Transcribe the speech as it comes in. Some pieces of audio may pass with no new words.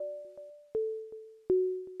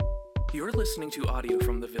You're listening to audio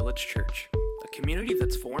from the Village Church, a community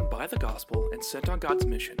that's formed by the gospel and sent on God's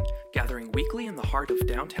mission, gathering weekly in the heart of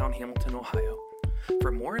downtown Hamilton, Ohio.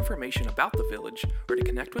 For more information about the Village or to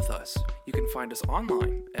connect with us, you can find us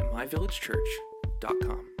online at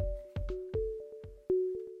myvillagechurch.com.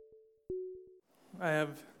 I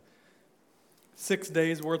have 6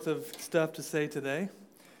 days worth of stuff to say today.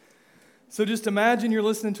 So just imagine you're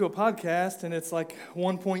listening to a podcast and it's like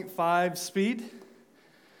 1.5 speed,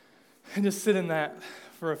 and just sit in that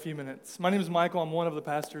for a few minutes. My name is Michael. I'm one of the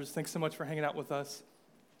pastors. Thanks so much for hanging out with us.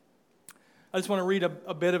 I just want to read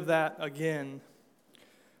a bit of that again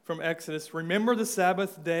from Exodus. Remember the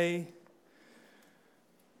Sabbath day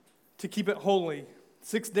to keep it holy.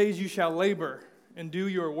 6 days you shall labor and do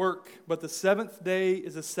your work, but the seventh day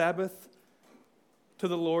is a Sabbath to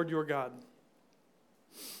the Lord your God.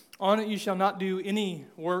 On it you shall not do any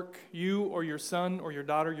work, you or your son or your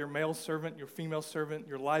daughter, your male servant, your female servant,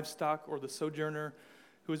 your livestock, or the sojourner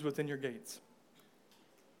who is within your gates.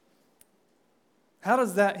 How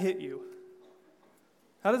does that hit you?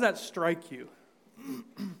 How does that strike you?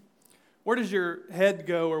 Where does your head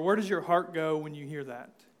go, or where does your heart go when you hear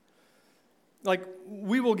that? Like,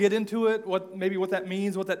 we will get into it, what that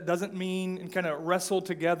means, what that doesn't mean, and kind of wrestle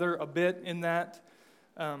together a bit in that.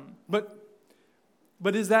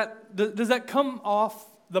 But does that come off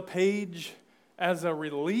the page as a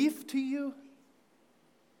relief to you?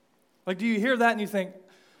 Like, do you hear that and you think,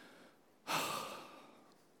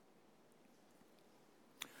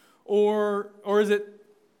 or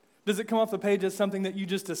does it come off the page as something that you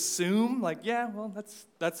just assume, like, yeah, well,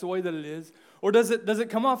 that's the way that it is? Or does it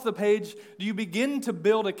come off the page, do you begin to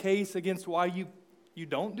build a case against why you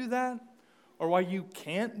don't do that? Or why you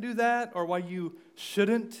can't do that? Or why you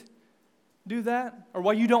shouldn't do that? Or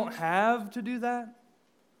why you don't have to do that?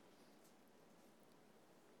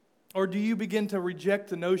 Or do you begin to reject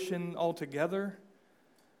the notion altogether?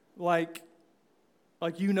 Like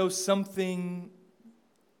you know something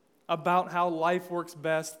about how life works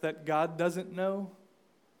best that God doesn't know?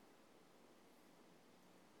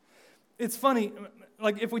 It's funny,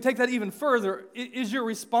 like if we take that even further, is your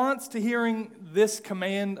response to hearing this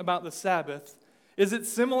command about the Sabbath, is it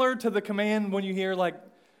similar to the command when you hear like,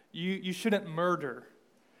 you shouldn't murder,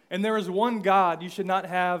 and there is one God, you should not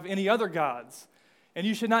have any other gods, and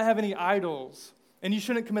you should not have any idols, and you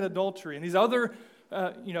shouldn't commit adultery, and these other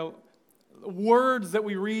words that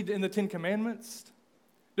we read in the Ten Commandments?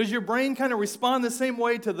 Does your brain kind of respond the same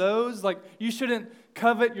way to those? Like, you shouldn't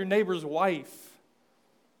covet your neighbor's wife.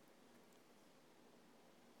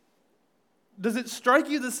 Does it strike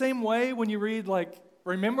you the same way when you read, like,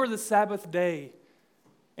 remember the Sabbath day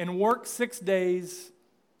and work 6 days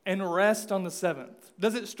and rest on the seventh?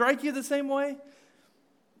 Does it strike you the same way?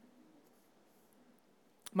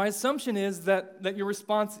 My assumption is that your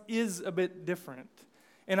response is a bit different.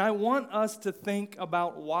 And I want us to think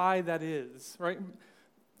about why that is, right?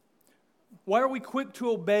 Why are we quick to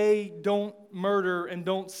obey, don't murder, and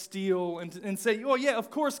don't steal, and say, oh yeah, of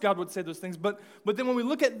course God would say those things, but then when we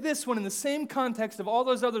look at this one in the same context of all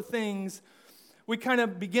those other things, we kind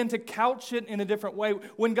of begin to couch it in a different way.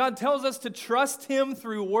 When God tells us to trust Him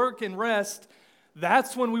through work and rest,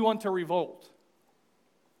 that's when we want to revolt.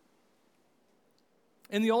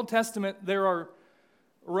 In the Old Testament, there are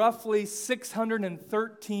roughly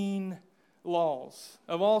 613 laws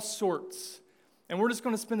of all sorts. And we're just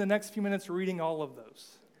going to spend the next few minutes reading all of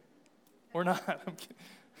those. Or not. I'm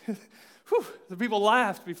kidding. Whew, the people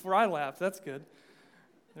laughed before I laughed. That's good.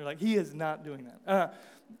 They're like, he is not doing that.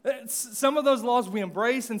 Some of those laws we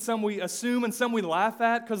embrace, and some we assume, and some we laugh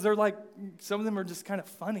at because they're like, some of them are just kind of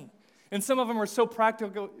funny. And some of them are so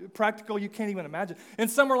practical you can't even imagine. And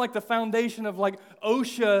some are like the foundation of like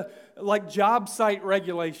OSHA, like job site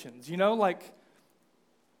regulations,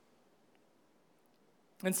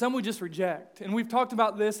 and some we just reject. And we've talked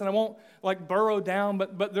about this, and I won't like burrow down,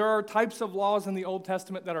 but there are types of laws in the Old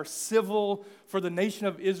Testament that are civil for the nation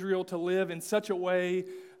of Israel to live in such a way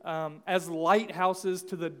as lighthouses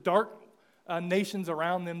to the dark nations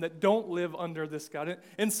around them that don't live under this God.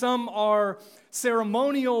 And some are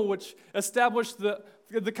ceremonial, which establish the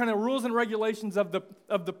kind of rules and regulations of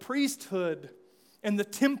the priesthood and the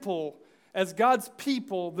temple. As God's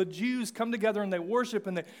people, the Jews come together and they worship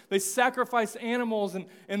and they sacrifice animals,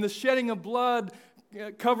 and the shedding of blood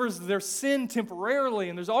covers their sin temporarily,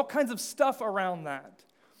 and there's all kinds of stuff around that.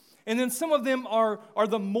 And then some of them are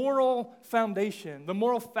the moral foundation, the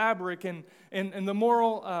moral fabric, and the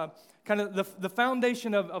moral kind of the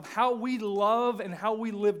foundation of how we love and how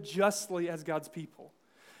we live justly as God's people.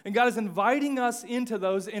 And God is inviting us into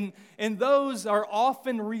those, and those are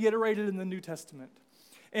often reiterated in the New Testament.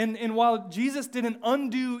 And while Jesus didn't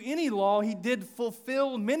undo any law, he did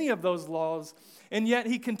fulfill many of those laws. And yet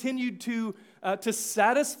he continued to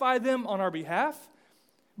satisfy them on our behalf.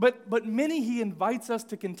 But many he invites us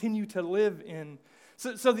to continue to live in.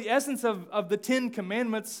 So the essence of the 10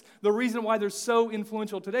 Commandments, the reason why they're so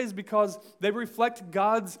influential today is because they reflect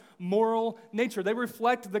God's moral nature. They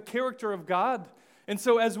reflect the character of God. And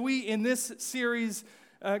so as we, in this series,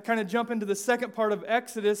 kind of jump into the second part of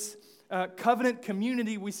Exodus, covenant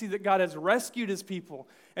community, we see that God has rescued his people.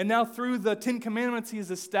 And now through the 10 Commandments, he is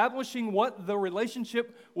establishing what the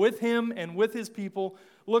relationship with him and with his people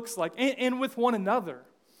looks like, and with one another.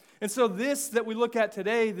 And so this that we look at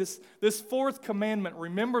today, this fourth commandment,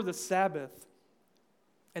 remember the Sabbath,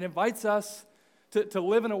 it invites us to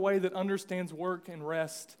live in a way that understands work and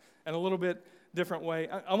rest in a little bit different way.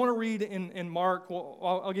 I want to read in Mark. Well,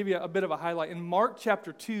 I'll give you a bit of a highlight. In Mark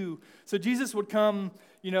chapter 2, so Jesus would come,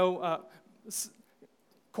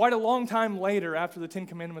 quite a long time later after the 10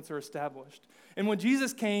 Commandments are established. And when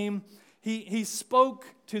Jesus came, he spoke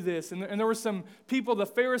to this. And there were some people, the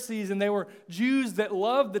Pharisees, and they were Jews that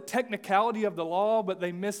loved the technicality of the law, but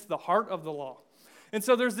they missed the heart of the law. And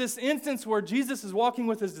so there's this instance where Jesus is walking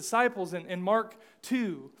with his disciples in Mark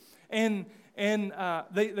 2, and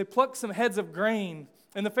they pluck some heads of grain,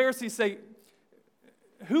 and the Pharisees say,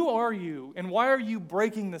 "Who are you, and why are you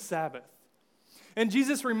breaking the Sabbath?" And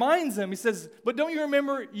Jesus reminds them, he says, "But don't you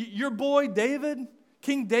remember your boy David,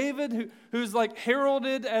 King David, who's like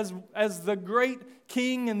heralded as the great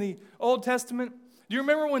king in the Old Testament? Do you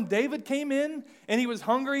remember when David came in and he was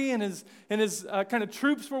hungry and his kind of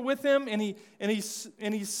troops were with him and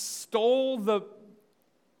he stole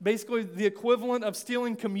basically the equivalent of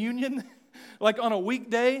stealing communion like on a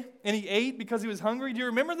weekday, and he ate because he was hungry? Do you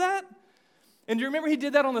remember that? And do you remember he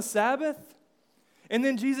did that on the Sabbath?" And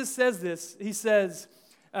then Jesus says this. He says,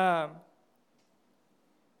 and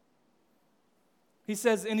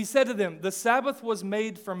he said to them, "The Sabbath was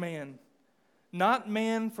made for man, not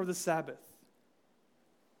man for the Sabbath.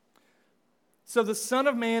 So the Son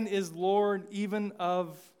of Man is Lord even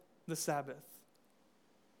of the Sabbath."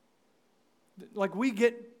 Like, we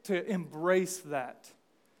get to embrace that.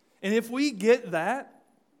 And if we get that,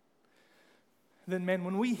 then man,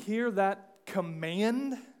 when we hear that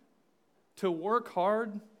command to work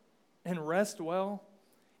hard and rest well,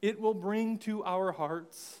 it will bring to our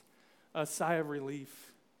hearts a sigh of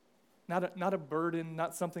relief. Not a burden,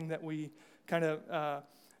 not something that we kind of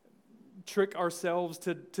trick ourselves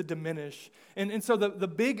to diminish. And so the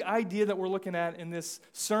big idea that we're looking at in this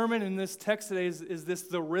sermon, in this text today, is this: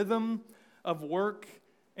 the rhythm of work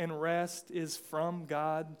and rest is from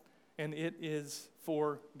God, and it is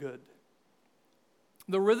for good.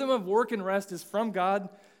 The rhythm of work and rest is from God,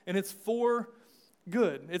 and it's for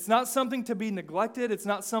good. It's not something to be neglected. It's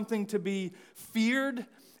not something to be feared.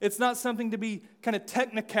 It's not something to be kind of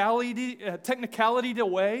technicality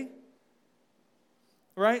away,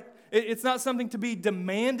 right? It's not something to be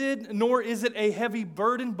demanded, nor is it a heavy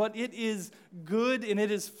burden, but it is good, and it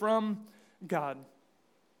is from God.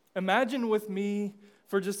 Imagine with me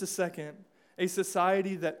for just a second a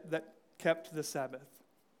society that kept the Sabbath.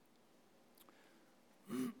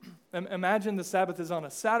 Imagine the Sabbath is on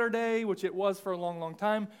a Saturday, which it was for a long, long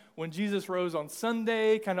time. When Jesus rose on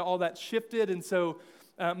Sunday, kind of all that shifted, and so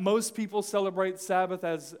most people celebrate Sabbath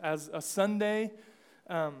as a Sunday,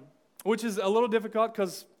 which is a little difficult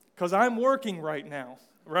because I'm working right now,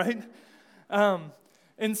 right?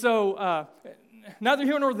 And so neither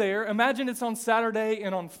here nor there. Imagine it's on Saturday,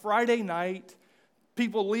 and on Friday night,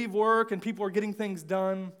 people leave work and people are getting things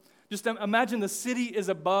done. Just imagine the city is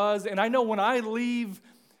abuzz, and I know when I leave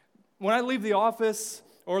the office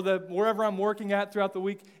or wherever I'm working at throughout the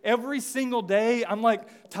week, every single day I'm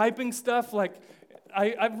like typing stuff like,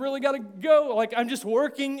 I've really got to go. Like, I'm just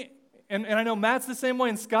working, and I know Matt's the same way,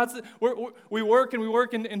 and Scott's, we work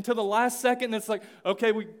until the last second, and it's like,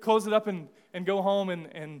 okay, we close it up and go home,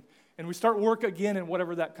 and we start work again in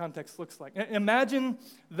whatever that context looks like. Imagine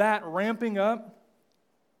that ramping up.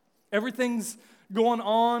 Everything's going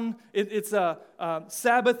on. It's a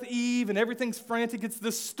Sabbath Eve, and everything's frantic. It's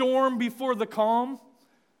the storm before the calm,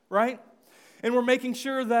 right? And we're making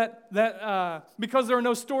sure that because there are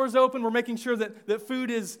no stores open, we're making sure that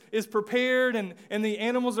food is prepared and the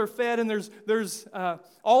animals are fed, and there's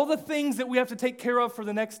all the things that we have to take care of for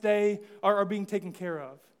the next day are being taken care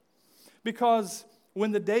of. Because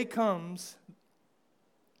when the day comes,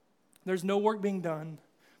 there's no work being done.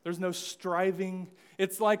 There's no striving.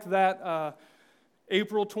 It's like that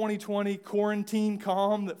April 2020 quarantine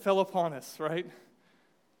calm that fell upon us, right?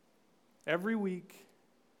 Every week,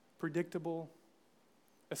 predictable,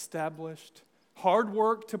 established, hard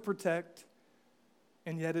work to protect,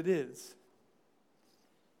 and yet it is.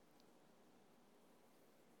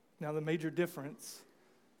 Now, the major difference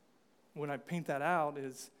when I paint that out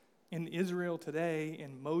is in Israel today,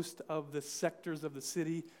 in most of the sectors of the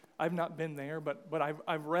city, I've not been there, but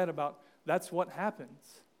I've read about that's what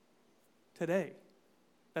happens today.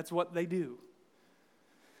 That's what they do.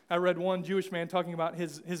 I read one Jewish man talking about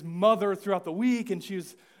his mother throughout the week, and she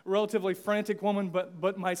was a relatively frantic woman,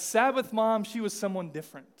 but my Sabbath mom, she was someone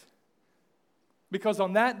different. Because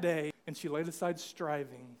on that day, and she laid aside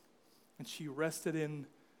striving, and she rested in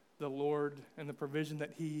the Lord and the provision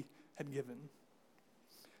that He had given.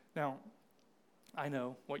 Now, I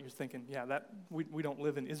know what you're thinking. Yeah, that we don't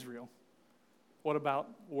live in Israel. What about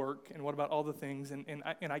work, and what about all the things? And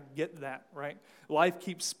I get that, right? Life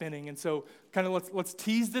keeps spinning, and so kind of let's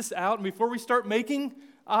tease this out. And before we start making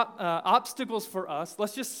obstacles for us,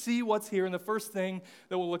 let's just see what's here. And the first thing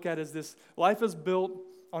that we'll look at is this: life is built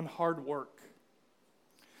on hard work.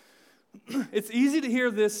 It's easy to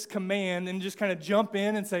hear this command and just kind of jump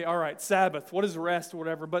in and say, all right, Sabbath, what is rest or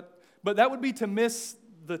whatever, but that would be to miss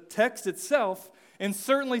the text itself and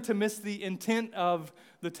certainly to miss the intent of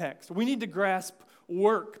the text. We need to grasp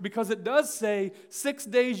work because it does say 6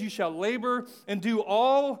 days you shall labor and do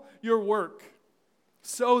all your work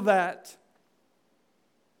so that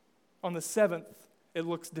on the seventh it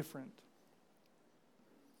looks different.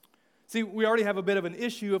 See, we already have a bit of an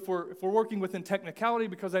issue if we're working within technicality,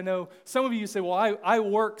 because I know some of you say, well, I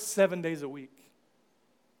work 7 days a week,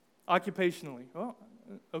 occupationally. Well,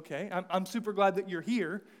 okay, I'm super glad that you're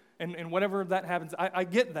here, and whatever that happens, I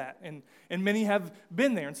get that, and many have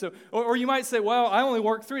been there. And so, or you might say, well, I only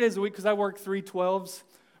work 3 days a week because I work 3 12s,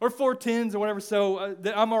 or 4 10s or whatever, so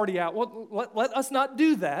I'm already out. Well, let us not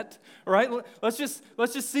do that, all right? Let's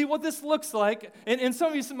just see what this looks like. And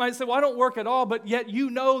some of you might say, well, I don't work at all, but yet you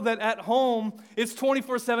know that at home it's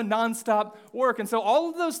 24/7 nonstop work. And so all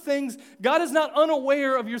of those things, God is not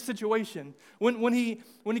unaware of your situation when He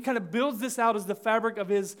kind of builds this out as the fabric of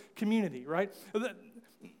His community, right?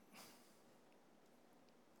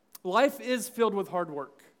 Life is filled with hard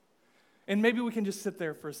work. And maybe we can just sit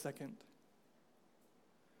there for a second.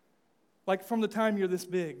 Like from the time you're this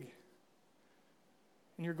big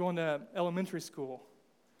and you're going to elementary school.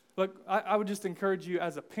 Look, I would just encourage you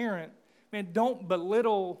as a parent, man, don't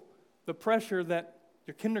belittle the pressure that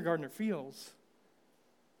your kindergartner feels.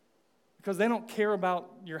 Because they don't care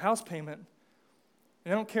about your house payment.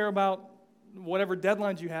 And they don't care about whatever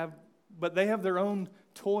deadlines you have, but they have their own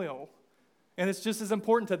toil. And it's just as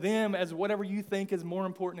important to them as whatever you think is more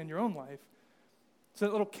important in your own life. So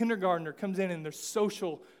that little kindergartner comes in and there's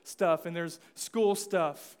social stuff and there's school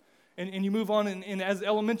stuff. And you move on and as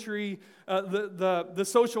elementary, the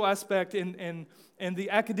social aspect and the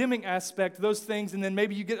academic aspect, those things. And then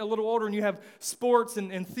maybe you get a little older and you have sports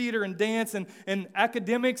and theater and dance and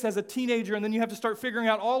academics as a teenager. And then you have to start figuring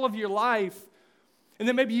out all of your life. And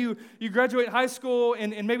then maybe you graduate high school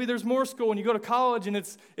and maybe there's more school and you go to college and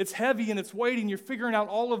it's heavy and it's weighty and you're figuring out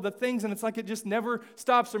all of the things and it's like it just never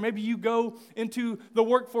stops. Or maybe you go into the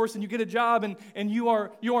workforce and you get a job and you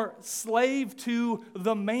are slave to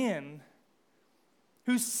the man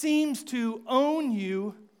who seems to own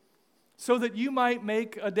you so that you might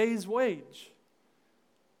make a day's wage.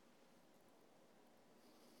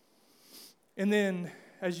 And then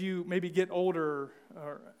as you maybe get older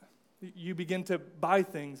or you begin to buy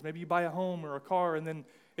things. Maybe you buy a home or a car, and then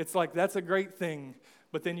it's like, that's a great thing.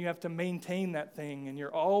 But then you have to maintain that thing, and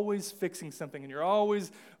you're always fixing something, and you're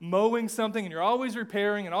always mowing something, and you're always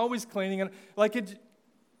repairing, and always cleaning. And like it's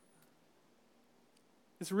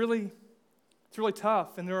really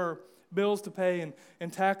tough, and there are bills to pay,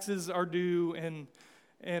 and taxes are due,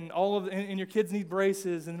 and all of and your kids need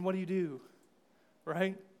braces, and what do?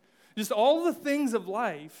 Right? Just all the things of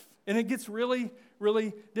life, and it gets really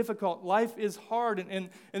difficult. Life is hard, and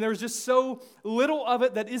there's just so little of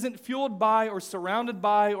it that isn't fueled by or surrounded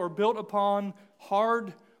by or built upon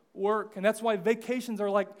hard work. And that's why vacations are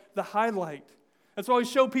like the highlight. That's why we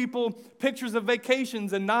show people pictures of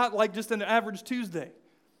vacations and not like just an average Tuesday.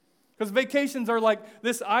 Because vacations are like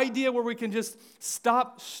this idea where we can just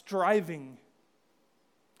stop striving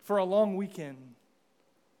for a long weekend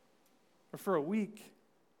or for a week.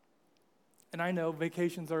 And I know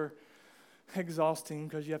vacations are exhausting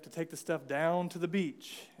because you have to take the stuff down to the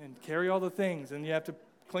beach and carry all the things, and you have to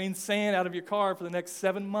clean sand out of your car for the next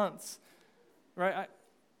 7 months, right?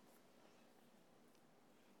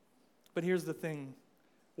 But here's the thing.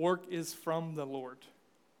 Work is from the Lord.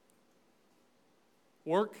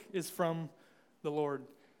 Work is from the Lord.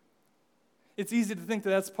 It's easy to think that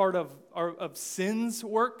that's part of sin's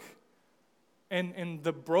work and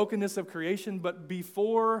the brokenness of creation, but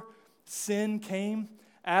before sin came,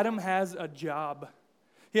 Adam has a job.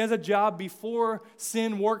 He has a job before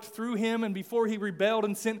sin worked through him and before he rebelled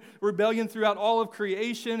and sent rebellion throughout all of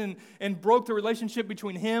creation and broke the relationship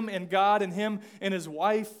between him and God and him and his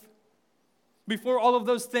wife. Before all of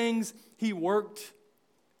those things, he worked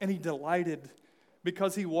and he delighted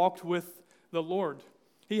because he walked with the Lord.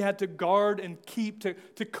 He had to guard and keep,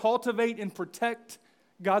 to cultivate and protect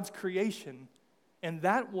God's creation, and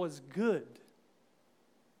that was good.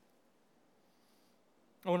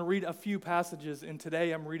 I want to read a few passages, and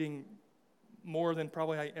today I'm reading more than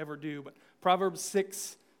probably I ever do, but Proverbs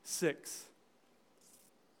 6:6.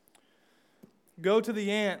 Go to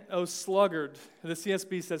the ant, O sluggard. The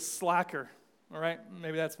CSB says slacker. All right,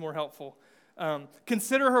 maybe that's more helpful.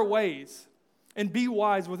 Consider her ways and be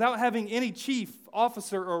wise. Without having any chief,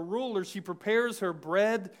 officer, or ruler, she prepares her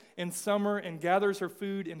bread in summer and gathers her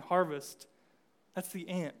food in harvest. That's the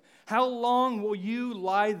ant. How long will you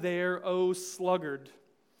lie there, O sluggard?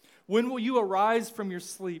 When will you arise from your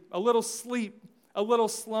sleep, a little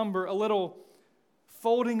slumber, a little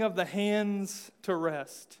folding of the hands to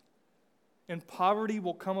rest? And poverty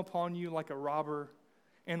will come upon you like a robber,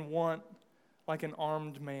 and want like an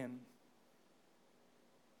armed man.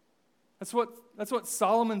 That's what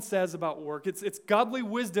Solomon says about work. It's godly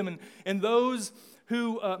wisdom, and those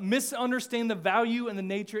who misunderstand the value and the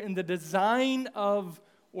nature and the design of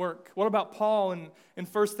work. What about Paul in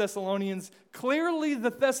 1 Thessalonians? Clearly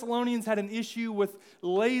the Thessalonians had an issue with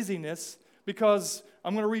laziness because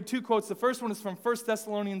I'm going to read two quotes. The first one is from 1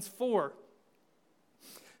 Thessalonians 4.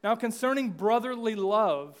 Now concerning brotherly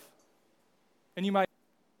love, and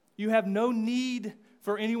you have no need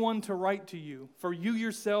for anyone to write to you, for you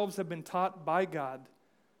yourselves have been taught by God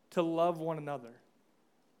to love one another.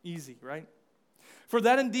 Easy, right? For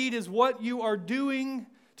that indeed is what you are doing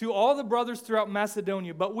to all the brothers throughout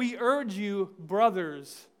Macedonia. But we urge you,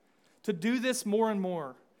 brothers, to do this more and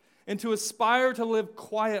more, and to aspire to live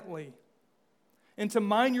quietly, and to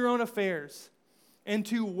mind your own affairs, and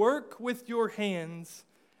to work with your hands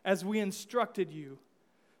as we instructed you,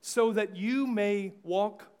 so that you may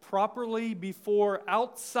walk properly before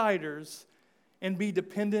outsiders and be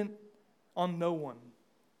dependent on no one.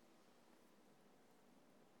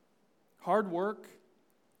 Hard work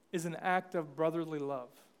is an act of brotherly love.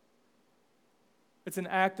 It's an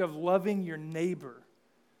act of loving your neighbor.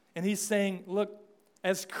 And he's saying, look,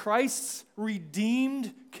 as Christ's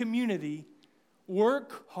redeemed community,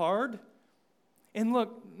 work hard. And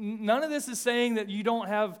look, none of this is saying that you don't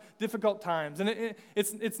have difficult times. And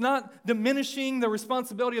it's not diminishing the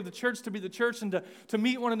responsibility of the church to be the church and to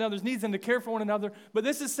meet one another's needs and to care for one another. But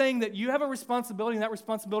this is saying that you have a responsibility, and that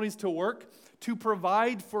responsibility is to work, to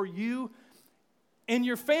provide for you and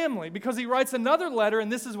your family. Because he writes another letter,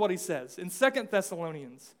 and this is what he says in 2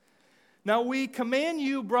 Thessalonians. Now we command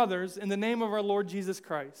you, brothers, in the name of our Lord Jesus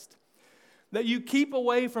Christ, that you keep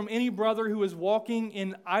away from any brother who is walking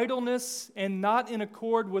in idleness and not in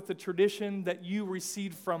accord with the tradition that you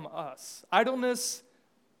received from us. Idleness,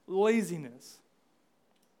 laziness.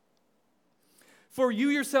 For you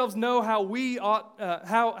yourselves know how you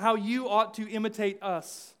ought to imitate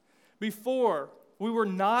us. Before we were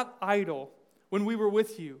not idle when we were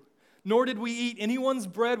with you, nor did we eat anyone's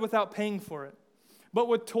bread without paying for it. But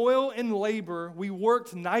with toil and labor we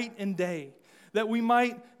worked night and day, that we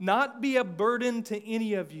might not be a burden to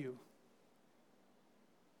any of you.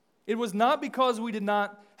 It was not because we did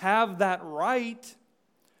not have that right,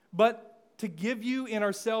 but to give you in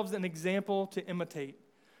ourselves an example to imitate.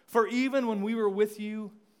 For even when we were with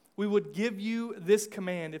you, we would give you this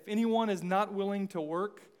command: if anyone is not willing to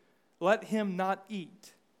work, let him not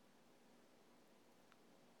eat.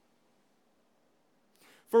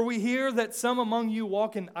 For we hear that some among you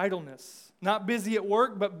walk in idleness, not busy at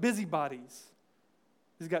work, but busybodies.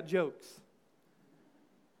 He's got jokes.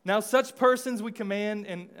 Now such persons we command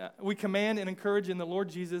and encourage in the Lord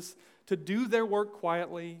Jesus to do their work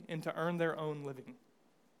quietly and to earn their own living.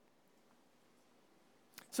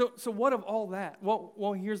 So what of all that?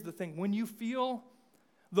 Well, here's the thing. When you feel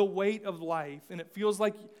the weight of life and it feels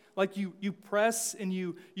like you press and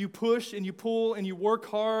you push and you pull and you work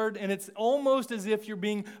hard and it's almost as if you're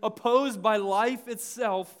being opposed by life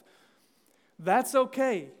itself, that's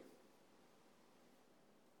okay.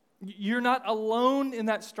 You're not alone in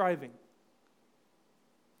that striving.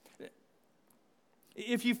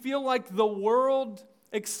 If you feel like the world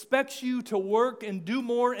expects you to work and do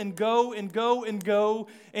more and go and go and go,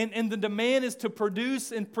 and the demand is to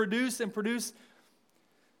produce and produce and produce,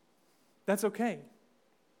 that's okay.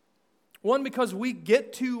 One, because we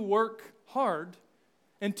get to work hard,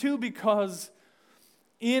 and two, because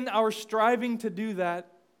in our striving to do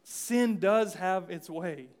that, sin does have its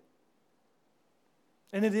way.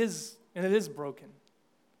 And it is broken.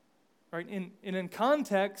 Right? In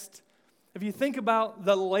context, if you think about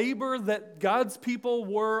the labor that God's people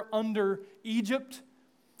were under Egypt,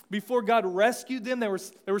 before God rescued them, there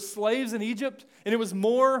were slaves in Egypt, and it was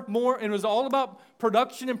more, and it was all about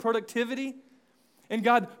production and productivity. And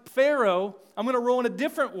God, Pharaoh, I'm going to roll in a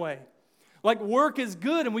different way. Like work is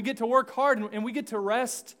good, and we get to work hard, and we get to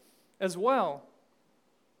rest as well.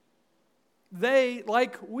 They,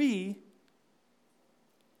 like we,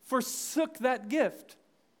 forsook that gift.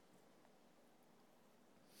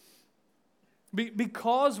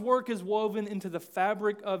 Because work is woven into the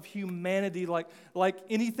fabric of humanity, like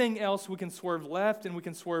anything else, we can swerve left and we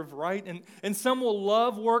can swerve right. And some will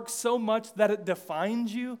love work so much that it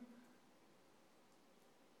defines you.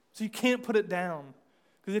 So you can't put it down.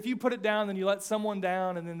 Because if you put it down, then you let someone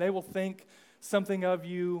down, and then they will think something of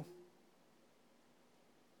you.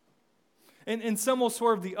 And some will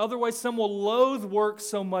swerve the other way. Some will loathe work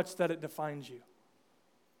so much that it defines you.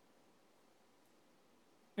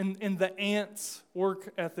 And the ants'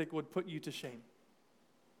 work ethic would put you to shame.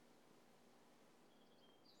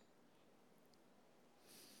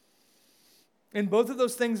 And both of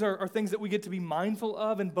those things are things that we get to be mindful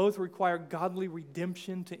of, and both require godly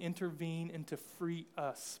redemption to intervene and to free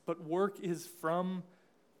us. But work is from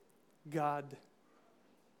God.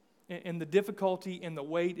 And the difficulty and the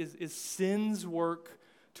weight is sin's work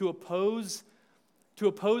to oppose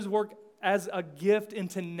work as a gift and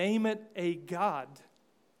to name it a God.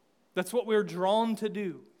 That's what we're drawn to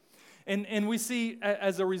do. And we see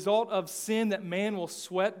as a result of sin that man will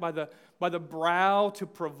sweat by the brow to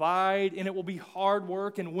provide, and it will be hard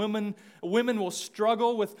work, and women will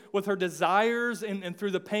struggle with her desires and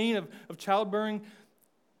through the pain of childbearing.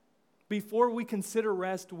 Before we consider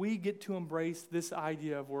rest, we get to embrace this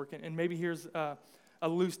idea of work. And maybe here's a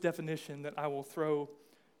loose definition that I will throw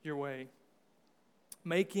your way.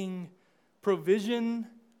 Making provision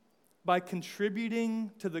by contributing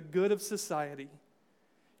to the good of society,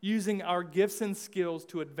 using our gifts and skills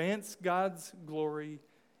to advance God's glory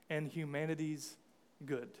and humanity's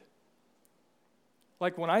good.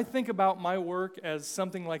 Like when I think about my work as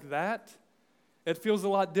something like that, it feels a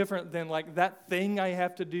lot different than like that thing I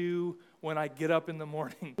have to do when I get up in the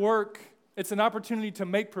morning. Work, it's an opportunity to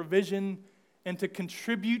make provision and to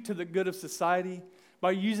contribute to the good of society by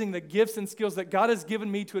using the gifts and skills that God has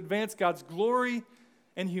given me to advance God's glory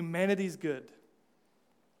and humanity's good.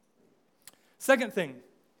 Second thing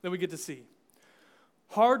that we get to see.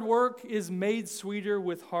 Hard work is made sweeter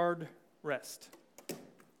with hard rest.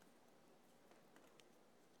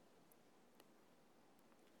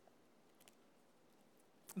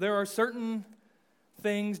 There are certain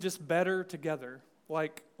things just better together,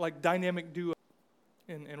 like dynamic duo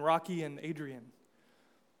and Rocky and Adrian,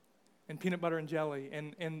 and peanut butter and jelly,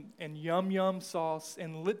 and yum yum sauce,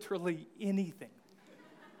 and literally anything.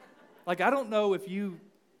 Like, I don't know if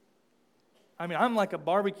I'm like a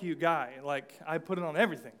barbecue guy. Like, I put it on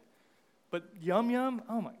everything. But yum yum,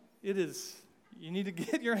 oh my, it is, you need to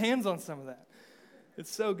get your hands on some of that.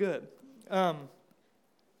 It's so good.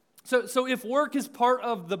 So if work is part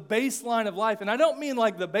of the baseline of life, and I don't mean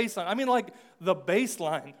like the baseline, I mean like the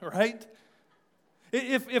baseline, right?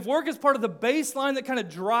 If work is part of the baseline that kind of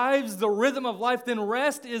drives the rhythm of life, then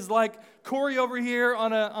rest is like Corey over here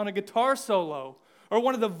on a guitar solo, or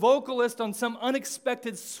one of the vocalists on some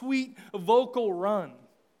unexpected sweet vocal run.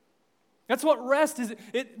 That's what rest is.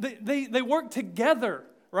 They work together,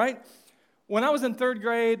 right? When I was in third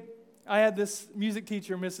grade, I had this music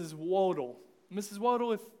teacher, Mrs. Wodle. Mrs.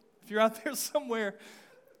 Wodle, if you're out there somewhere,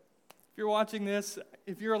 if you're watching this,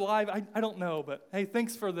 if you're alive, I don't know, but hey,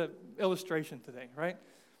 thanks for the illustration today, right?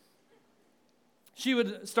 She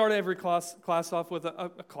would start every class off with a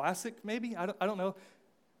classic, maybe, I don't know.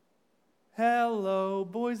 Hello,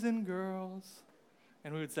 boys and girls.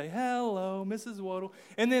 And we would say, hello, Mrs. Wodle.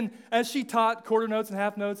 And then as she taught quarter notes and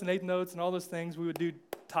half notes and eighth notes and all those things, we would do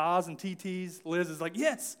tas and TTs. Liz is like,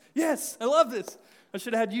 yes, I love this. I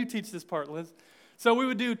should have had you teach this part, Liz. So we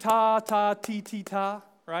would do ta, ta, ti, ti, ta,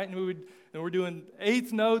 right? And we're doing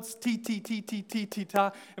eighth notes, ti, ti, ti, ti, ti, ti,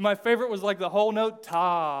 ta. And my favorite was like the whole note,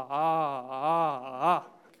 ta, ah, ah, ah.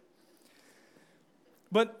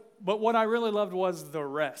 But what I really loved was the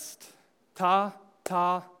rest. Ta,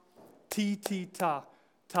 ta, ti, ti, ta.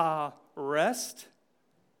 Ta, rest.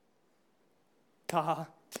 Ta,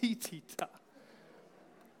 ti, ti, ta.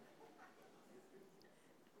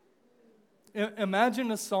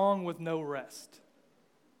 Imagine a song with no rest.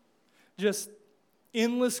 Just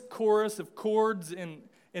endless chorus of chords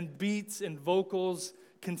and beats and vocals,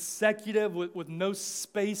 consecutive with no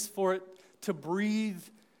space for it to breathe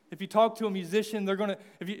If you talk to a musician, they're going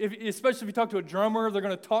to, especially if you talk to a drummer, they're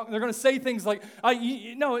going to say things like,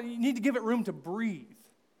 you need to give it room to breathe.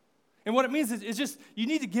 And what it means is just, you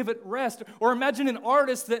need to give it rest. Or imagine an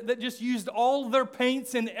artist that just used all their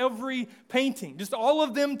paints in every painting, just all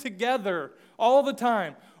of them together all the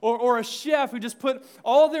time. Or a chef who just put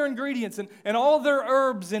all their ingredients and all their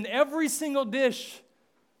herbs in every single dish.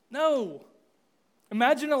 No.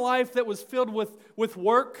 Imagine a life that was filled with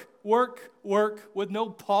work, with no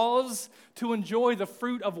pause to enjoy the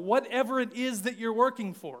fruit of whatever it is that you're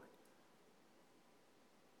working for.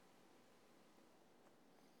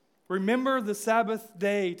 Remember the Sabbath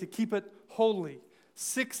day to keep it holy.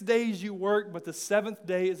 6 days you work, but the seventh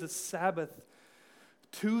day is a Sabbath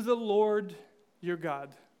to the Lord your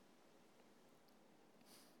God.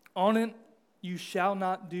 On it you shall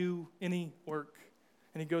not do any work.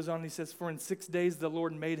 And he goes on and he says, for in 6 days the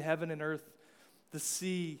Lord made heaven and earth, the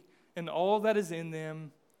sea, and all that is in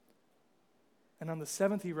them. And on the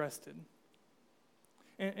seventh he rested.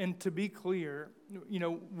 And to be clear,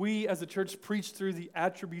 we as a church preached through the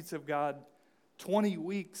attributes of God 20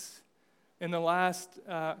 weeks in the last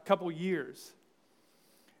couple years.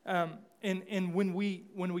 And when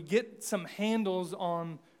we get some handles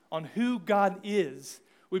on who God is,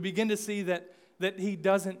 we begin to see that he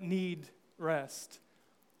doesn't need rest.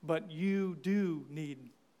 But you do need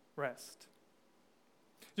rest.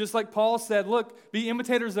 Just like Paul said, look, be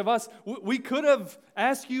imitators of us. We could have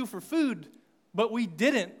asked you for food, but we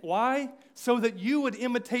didn't. Why? So that you would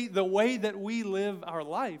imitate the way that we live our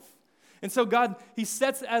life. And so God, He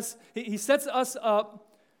sets us up.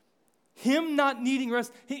 Him not needing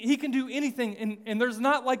rest, he can do anything. And there's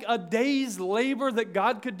not like a day's labor that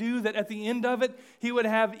God could do that at the end of it, He would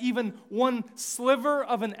have even one sliver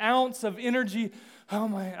of an ounce of energy. Oh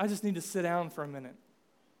my, I just need to sit down for a minute.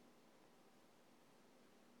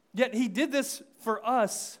 Yet He did this for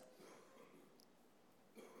us.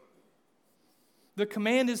 The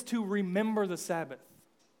command is to remember the Sabbath.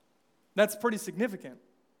 That's pretty significant.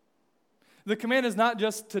 The command is not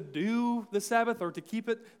just to do the Sabbath or to keep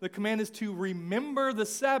it. The command is to remember the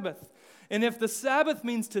Sabbath. And if the Sabbath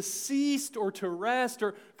means to cease or to rest,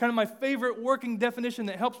 or kind of my favorite working definition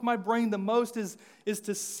that helps my brain the most is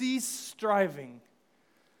to cease striving.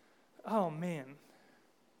 Oh man.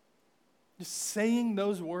 Just saying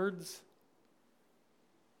those words.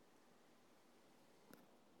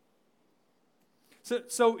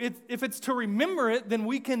 So if it's to remember it, then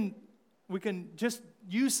we can just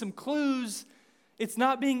use some clues. It's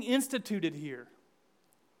not being instituted here.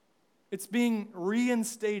 It's being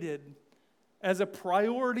reinstated as a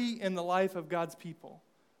priority in the life of God's people.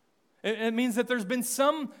 It means that there's been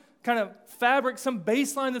some kind of fabric, some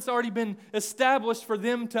baseline that's already been established for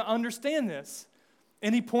them to understand this.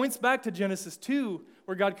 And he points back to Genesis 2,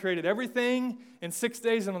 where God created everything in 6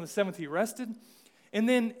 days, and on the seventh he rested. And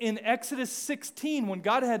then in Exodus 16, when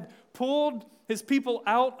God had pulled his people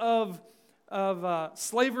out of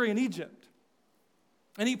slavery in Egypt,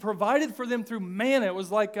 and he provided for them through manna. It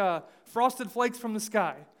was like frosted flakes from the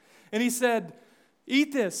sky. And he said,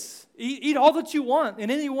 eat this. Eat all that you want in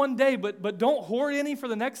any one day, but don't hoard any for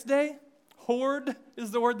the next day. Hoard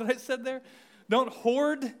is the word that I said there. Don't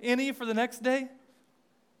hoard any for the next day.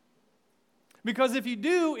 Because if you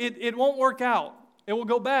do, it won't work out. It will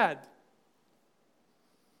go bad.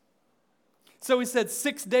 So he said,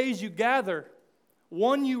 6 days you gather,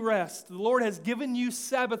 one you rest. The Lord has given you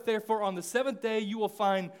Sabbath, therefore on the seventh day you will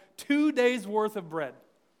find 2 days' worth of bread.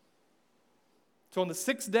 So on the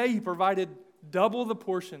sixth day he provided double the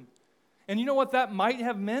portion. And you know what that might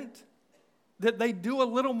have meant? That they do a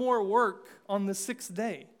little more work on the sixth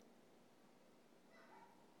day.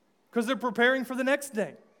 Because they're preparing for the next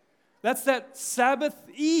day. That's that Sabbath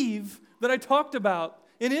Eve that I talked about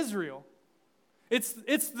in Israel. It's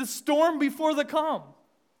the storm before the calm.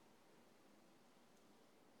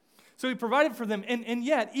 So he provided for them. And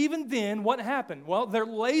yet, even then, what happened? Well, their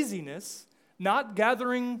laziness, not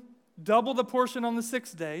gathering double the portion on the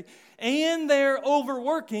sixth day, and their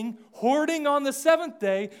overworking, hoarding on the seventh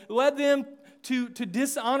day, led them to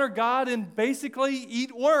dishonor God and basically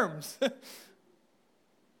eat worms.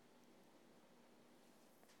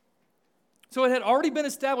 So it had already been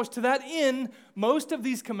established. To that end, most of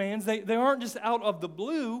these commands, they aren't just out of the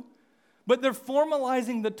blue, but they're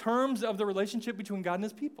formalizing the terms of the relationship between God and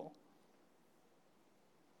his people.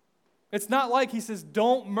 It's not like he says,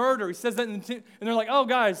 don't murder. He says that, and they're like, oh,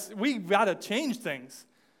 guys, we've got to change things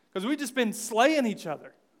because we've just been slaying each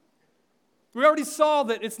other. We already saw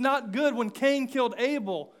that it's not good when Cain killed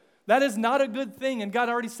Abel. That is not a good thing, and God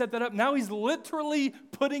already set that up. Now he's literally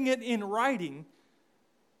putting it in writing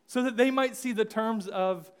so that they might see the terms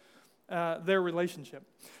of their relationship.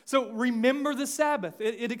 So remember the Sabbath.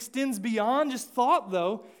 It extends beyond just thought,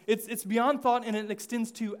 though. It's beyond thought, and it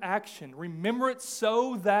extends to action. Remember it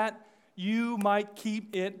so that you might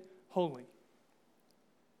keep it holy.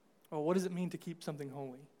 Well, what does it mean to keep something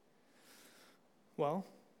holy? Well,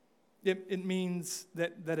 it means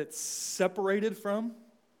that it's separated from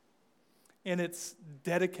and it's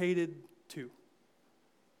dedicated to.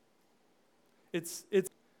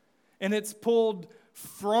 It's pulled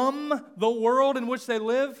from the world in which they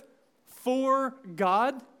live for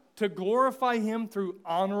God to glorify Him through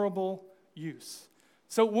honorable use.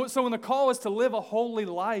 So when the call is to live a holy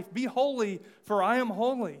life, be holy, for I am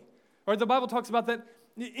holy. Or the Bible talks about that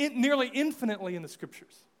nearly infinitely in the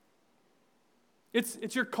Scriptures. It's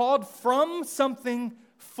you're called from something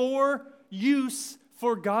for use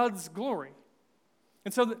for God's glory.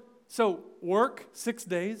 And so work 6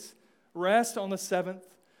 days, rest on the seventh,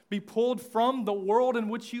 be pulled from the world in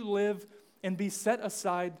which you live, and be set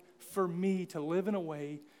aside for me to live in a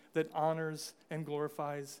way that honors and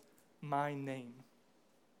glorifies my name.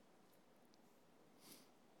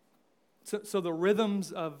 So the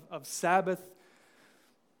rhythms of Sabbath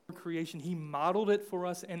creation, He modeled it for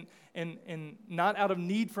us, and not out of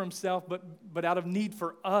need for Himself, but out of need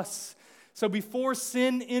for us. So before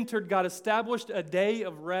sin entered, God established a day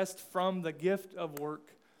of rest from the gift of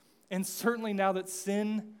work. And certainly now that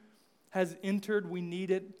sin has entered, we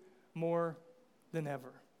need it more than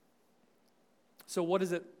ever. So what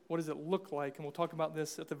does it look like? And we'll talk about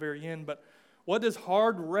this at the very end, but what does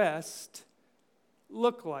hard rest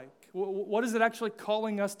look like? What is it actually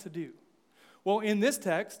calling us to do? Well, in this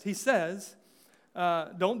text, He says,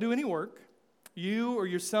 don't do any work. You or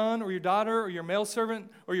your son or your daughter or your male servant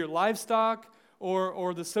or your livestock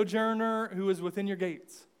or the sojourner who is within your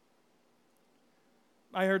gates.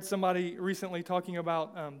 I heard somebody recently talking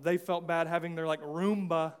about they felt bad having their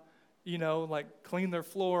Roomba, clean their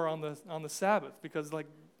floor on the Sabbath because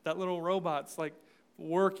that little robot's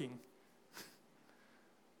working.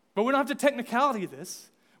 But we don't have to technicality this.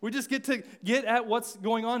 We just get to get at what's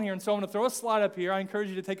going on here. And so I'm going to throw a slide up here. I encourage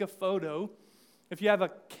you to take a photo if you have a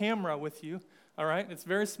camera with you. All right? It's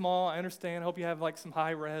very small. I understand. I hope you have some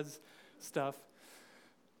high-res stuff.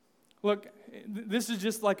 Look, this is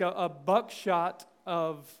just a buckshot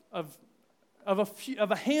of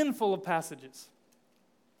a handful of passages.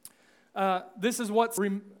 This is what's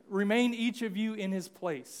remain each of you in his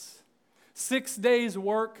place. 6 days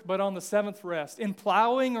work, but on the seventh rest. In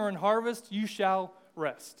plowing or in harvest, you shall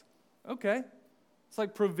rest. Okay. It's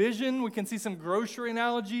like provision. We can see some grocery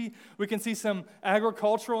analogy. We can see some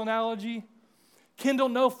agricultural analogy. Kindle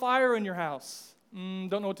no fire in your house. Don't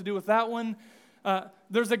know what to do with that one.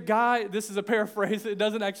 There's a guy, this is a paraphrase, it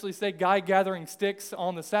doesn't actually say guy gathering sticks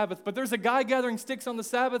on the Sabbath, but there's a guy gathering sticks on the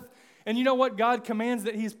Sabbath, and you know what? God commands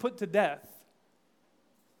that he's put to death.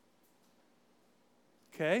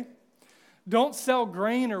 Okay? Don't sell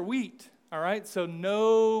grain or wheat, all right? So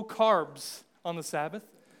no carbs on the Sabbath.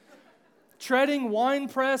 Treading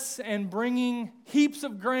winepress and bringing heaps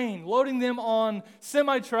of grain, loading them on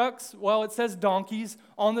semi-trucks, well, it says donkeys,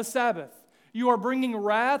 on the Sabbath. You are bringing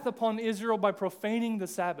wrath upon Israel by profaning the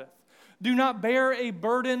Sabbath. Do not bear a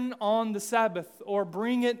burden on the Sabbath or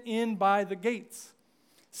bring it in by the gates.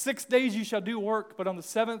 6 days you shall do work, but on the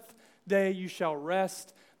seventh day you shall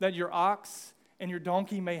rest, that your ox and your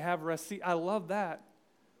donkey may have rest. See, I love that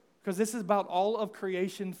because this is about all of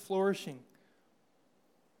creation flourishing.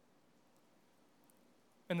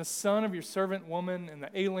 And the son of your servant woman and the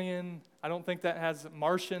alien, I don't think that has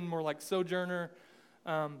Martian, more like sojourner,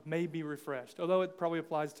 may be refreshed, although it probably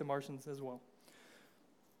applies to Martians as well.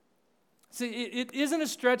 See, it isn't a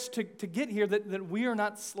stretch to get here that we are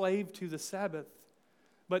not slave to the Sabbath,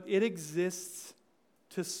 but it exists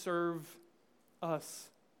to serve us.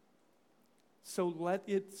 So let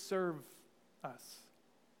it serve us.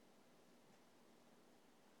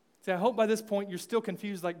 See, I hope by this point you're still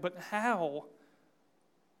confused, but how?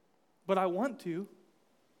 But I want to.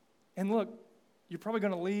 And look, you're probably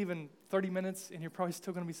going to leave in 30 minutes, and you're probably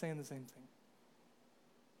still going to be saying the same thing.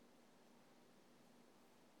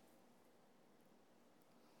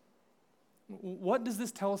 What does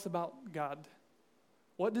this tell us about God?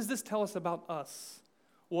 What does this tell us about us?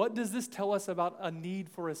 What does this tell us about a need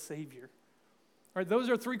for a Savior? All right, those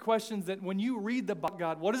are three questions that when you read about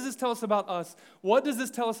God, what does this tell us about us? What does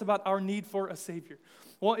this tell us about our need for a Savior?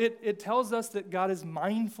 Well, it tells us that God is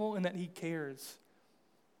mindful and that He cares.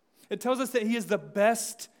 It tells us that He is the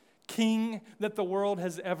best King that the world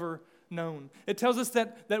has ever known. It tells us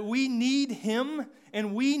that we need Him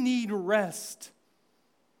and we need rest.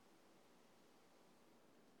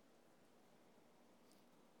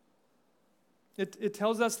 It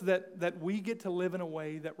tells us that we get to live in a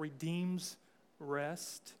way that redeems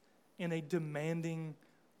rest in a demanding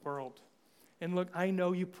world. And look, I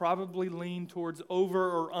know you probably lean towards over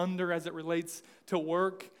or under as it relates to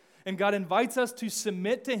work. And God invites us to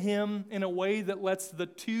submit to Him in a way that lets the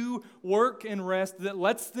two work and rest, that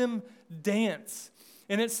lets them dance.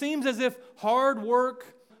 And it seems as if hard work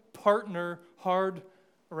partner hard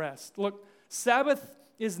rest. Look, Sabbath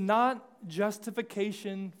is not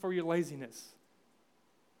justification for your laziness.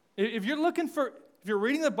 If you're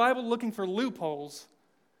reading the Bible looking for loopholes,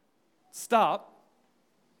 stop.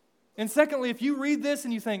 And secondly, if you read this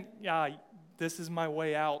and you think, yeah, this is my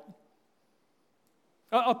way out,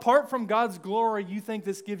 apart from God's glory, you think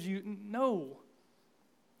this gives you, no.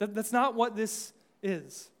 That's not what this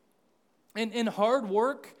is. And hard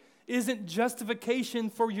work isn't justification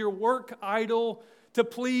for your work idol to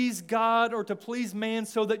please God or to please man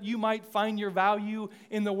so that you might find your value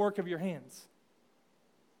in the work of your hands.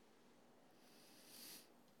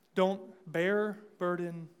 Don't bear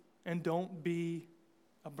burden and don't be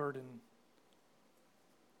a burden.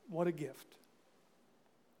 What a gift.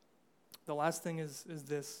 The last thing is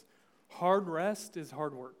this. Hard rest is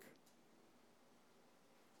hard work.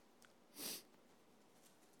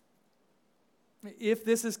 If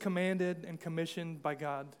this is commanded and commissioned by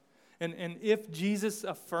God, and if Jesus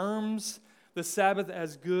affirms the Sabbath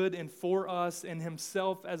as good and for us and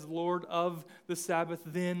Himself as Lord of the Sabbath,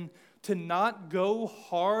 then to not go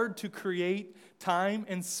hard to create time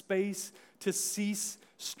and space to cease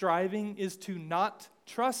striving is to not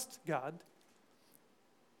trust God.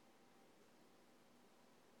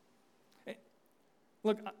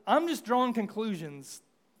 Look, I'm just drawing conclusions,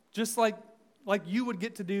 just like you would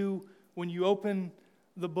get to do when you open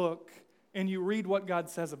the book and you read what God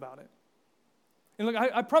says about it. And look,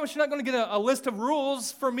 I promise you're not going to get a list of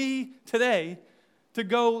rules for me today to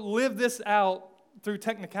go live this out through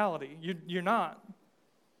technicality. You're not.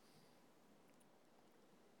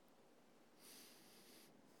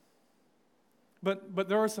 But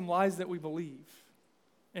there are some lies that we believe.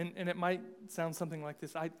 And it might sound something like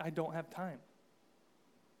this. I don't have time.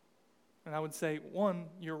 And I would say, one,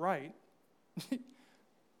 you're right.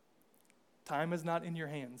 Time is not in your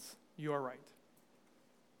hands. You are right.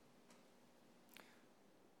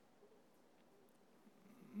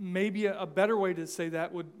 Maybe a better way to say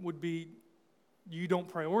that would be you don't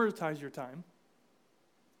prioritize your time.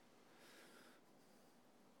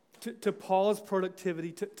 To pause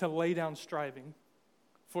productivity, to lay down striving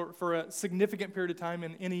for a significant period of time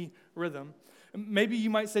in any rhythm. Maybe you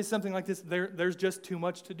might say something like this, there's just too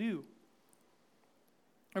much to do.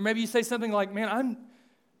 Or maybe you say something like, man,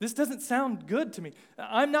 this doesn't sound good to me.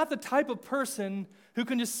 I'm not the type of person who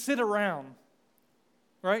can just sit around,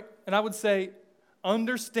 right? And I would say,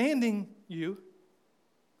 understanding you,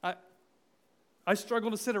 I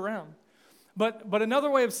struggle to sit around. But another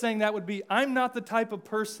way of saying that would be, I'm not the type of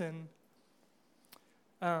person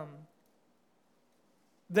that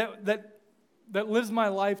lives my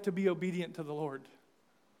life to be obedient to the Lord.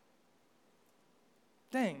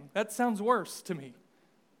 Dang, that sounds worse to me.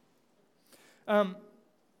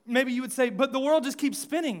 Maybe you would say, but the world just keeps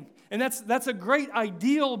spinning. And that's a great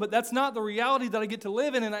ideal, but that's not the reality that I get to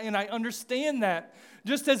live in, and I understand that.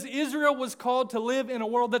 Just as Israel was called to live in a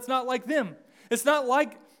world that's not like them. It's not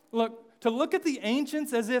like, to look at the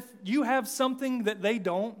ancients as if you have something that they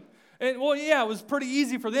don't. And, well, yeah, it was pretty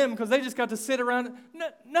easy for them because they just got to sit around.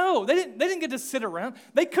 No, they didn't get to sit around.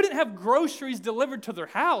 They couldn't have groceries delivered to their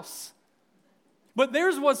house. But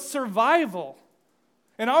theirs was survival.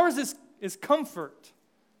 And ours is comfort.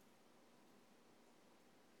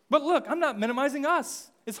 But look, I'm not minimizing us.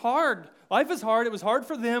 It's hard. Life is hard. It was hard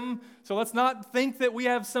for them. So let's not think that we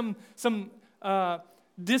have some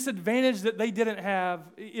disadvantage that they didn't have.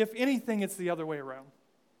 If anything, it's the other way around.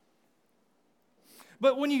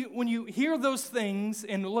 But when you hear those things,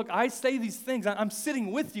 and look, I say these things, I'm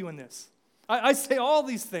sitting with you in this. I say all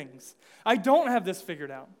these things. I don't have this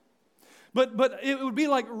figured out. But it would be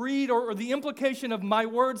like Reed or the implication of my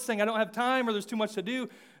words saying I don't have time or there's too much to do.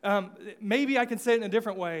 Maybe I can say it in a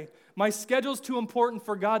different way. My schedule's too important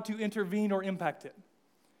for God to intervene or impact it.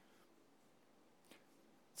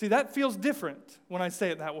 See, that feels different when I say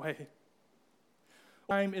it that way.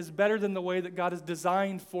 Time is better than the way that God has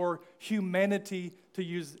designed for humanity to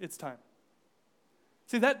use its time.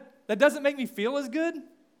 See, that doesn't make me feel as good,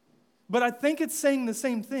 but I think it's saying the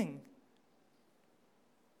same thing.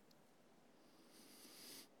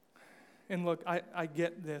 And look, I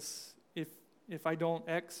get this. if I don't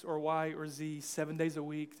X or Y or Z 7 days a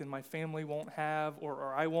week, then my family won't have,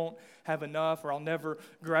 or I won't have enough, or I'll never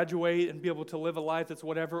graduate and be able to live a life that's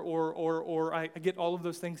whatever, or I get all of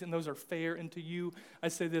those things, and those are fair. And to you, I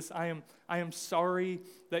say this, I am sorry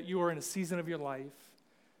that you are in a season of your life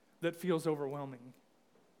that feels overwhelming.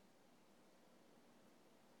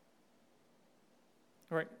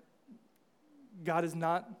 All right? God is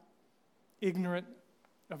not ignorant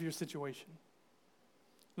of your situation.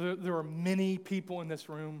 There are many people in this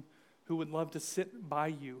room who would love to sit by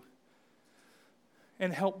you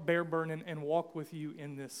and help bear burden and walk with you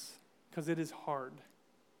in this, because it is hard.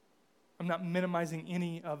 I'm not minimizing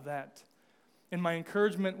any of that. And my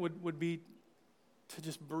encouragement would be to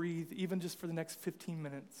just breathe, even just for the next 15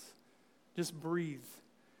 minutes. Just breathe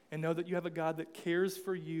and know that you have a God that cares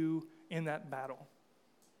for you in that battle.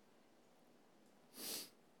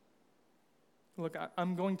 Look,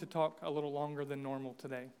 I'm going to talk a little longer than normal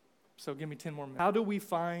today, so give me 10 more minutes. How do we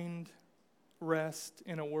find rest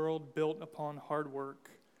in a world built upon hard work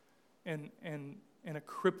and a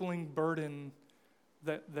crippling burden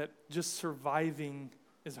that just surviving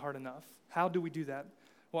is hard enough? How do we do that?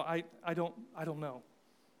 Well, I don't know.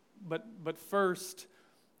 But first,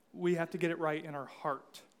 we have to get it right in our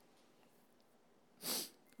heart.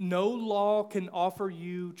 No law can offer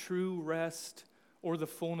you true rest or the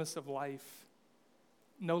fullness of life.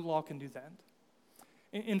 No law can do that.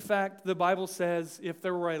 In fact, the Bible says if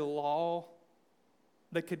there were a law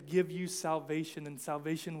that could give you salvation, then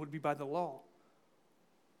salvation would be by the law.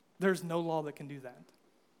 There's no law that can do that.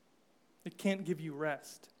 It can't give you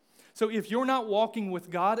rest. So if you're not walking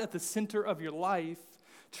with God at the center of your life,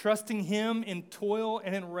 trusting Him in toil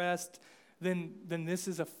and in rest, then this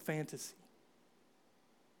is a fantasy.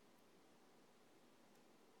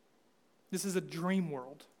 This is a dream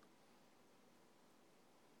world.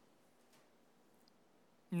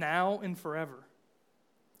 Now and forever.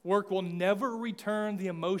 Work will never return the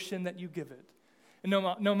emotion that you give it. And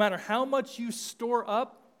no matter how much you store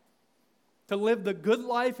up to live the good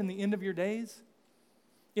life in the end of your days,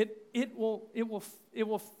 it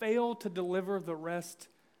will fail to deliver the rest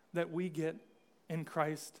that we get in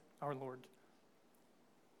Christ our Lord.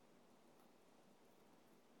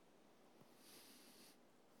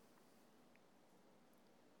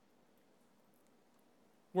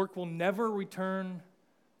 Work will never return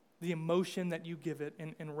the emotion that you give it,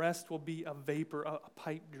 and rest will be a vapor, a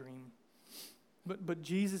pipe dream. But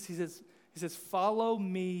Jesus, he says, follow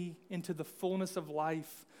me into the fullness of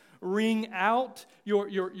life. Wring out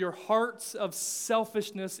your hearts of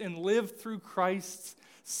selfishness and live through Christ's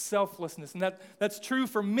selflessness. And that's true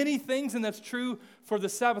for many things, and that's true for the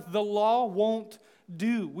Sabbath. The law won't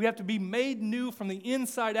do. We have to be made new from the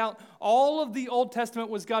inside out. All of the Old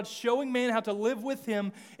Testament was God showing man how to live with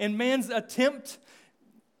Him, and man's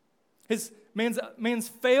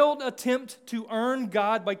failed attempt to earn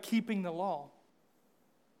God by keeping the law.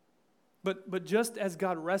 But just as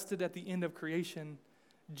God rested at the end of creation,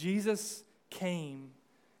 Jesus came,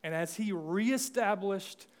 and as He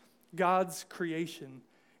reestablished God's creation,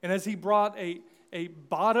 and as He brought a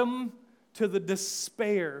bottom to the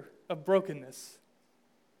despair of brokenness,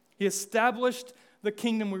 He established the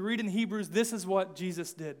kingdom. We read in Hebrews, this is what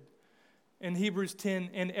Jesus did. In Hebrews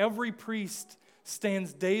 10, and every priest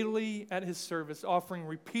stands daily at His service, offering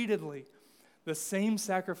repeatedly the same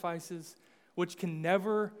sacrifices which can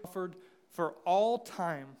never be offered for all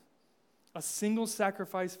time, a single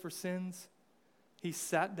sacrifice for sins. He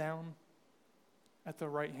sat down at the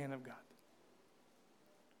right hand of God.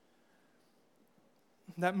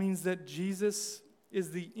 That means that Jesus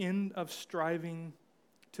is the end of striving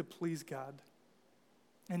to please God,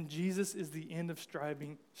 and Jesus is the end of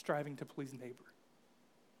striving to please neighbor.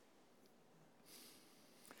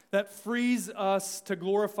 That frees us to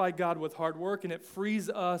glorify God with hard work, and it frees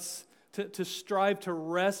us to strive to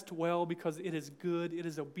rest well because it is good, it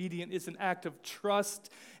is obedient, it's an act of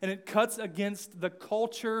trust, and it cuts against the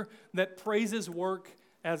culture that praises work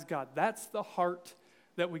as God. That's the heart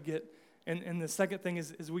that we get. And the second thing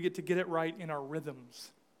is we get to get it right in our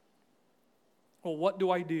rhythms. Well, what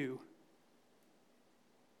do I do?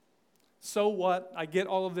 So what? I get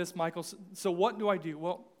all of this, Michael. So what do I do?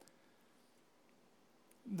 Well,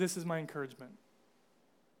 this is my encouragement.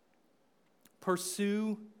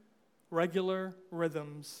 Pursue regular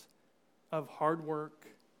rhythms of hard work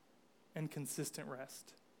and consistent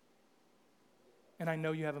rest. And I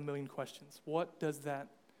know you have a million questions. What does that?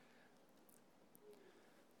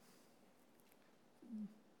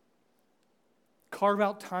 Carve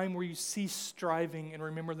out time where you cease striving and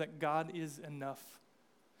remember that God is enough.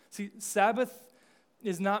 See, Sabbath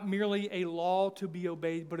is not merely a law to be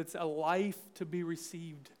obeyed, but it's a life to be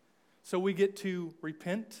received. So we get to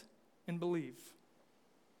repent and believe.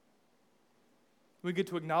 We get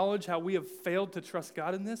to acknowledge how we have failed to trust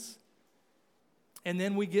God in this. And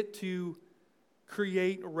then we get to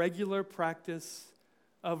create regular practice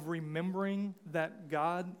of remembering that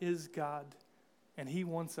God is God and He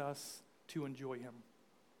wants us to enjoy Him.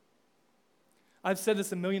 I've said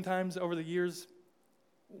this a million times over the years.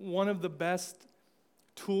 One of the best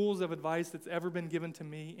tools of advice that's ever been given to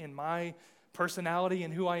me in my personality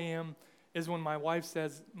and who I am is when my wife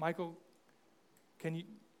says, Michael,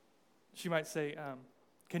 she might say,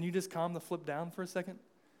 can you just calm the flip down for a second?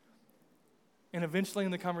 And eventually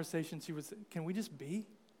in the conversation, she would say, can we just be?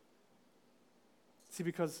 See,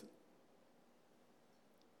 because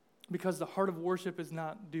the heart of worship is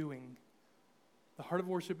not doing. The heart of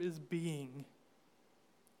worship is being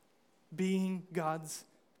God's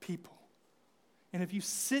people. And if you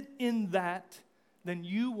sit in that, then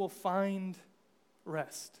you will find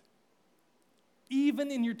rest.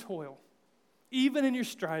 Even in your toil, even in your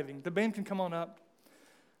striving. The band can come on up.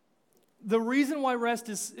 The reason why rest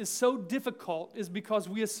is so difficult is because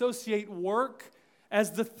we associate work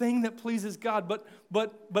as the thing that pleases God.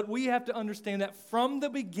 But we have to understand that from the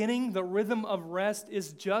beginning, the rhythm of rest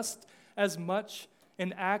is just as much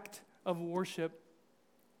an act of worship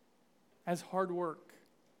as hard work.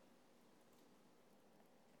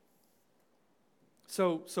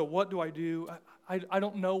 So what do I do? I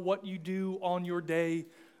don't know what you do on your day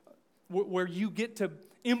where you get to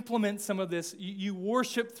implement some of this. You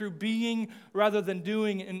worship through being rather than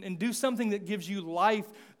doing, and do something that gives you life.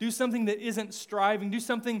 Do something that isn't striving. Do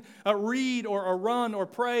something, read or run or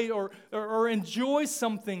pray or enjoy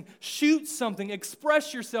something. Shoot something.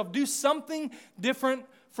 Express yourself. Do something different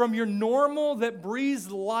from your normal that breathes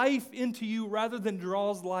life into you rather than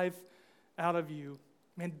draws life out of you.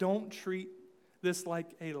 Man, don't treat this like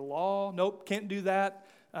a law. Nope, can't do that.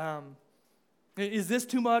 Is this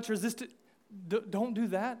too much or is this too... Don't do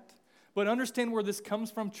that. But understand where this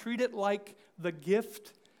comes from. Treat it like the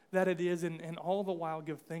gift that it is, and all the while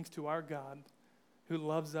give thanks to our God who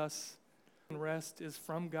loves us. And rest is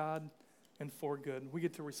from God and for good. We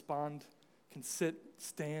get to respond, can sit,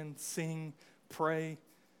 stand, sing, pray.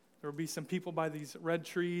 There will be some people by these red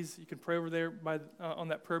trees. You can pray over there on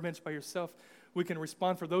that prayer bench by yourself. We can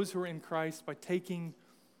respond for those who are in Christ by taking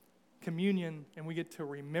communion, and we get to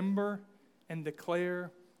remember and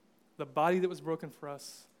declare the body that was broken for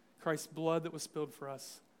us, Christ's blood that was spilled for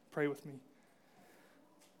us. Pray with me.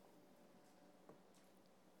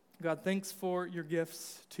 God, thanks for your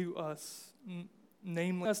gifts to us,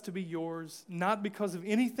 namely us to be yours, not because of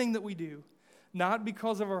anything that we do, not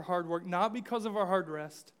because of our hard work, not because of our hard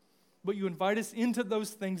rest, but you invite us into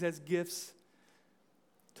those things as gifts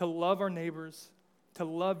to love our neighbors, to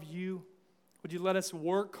love you. Would you let us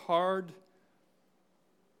work hard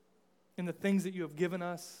in the things that you have given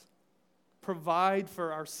us? Provide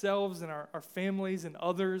for ourselves and our families and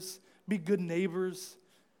others. Be good neighbors.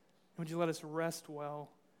 And would you let us rest well,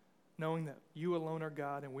 knowing that you alone are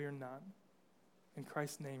God and we are not. In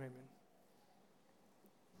Christ's name, amen.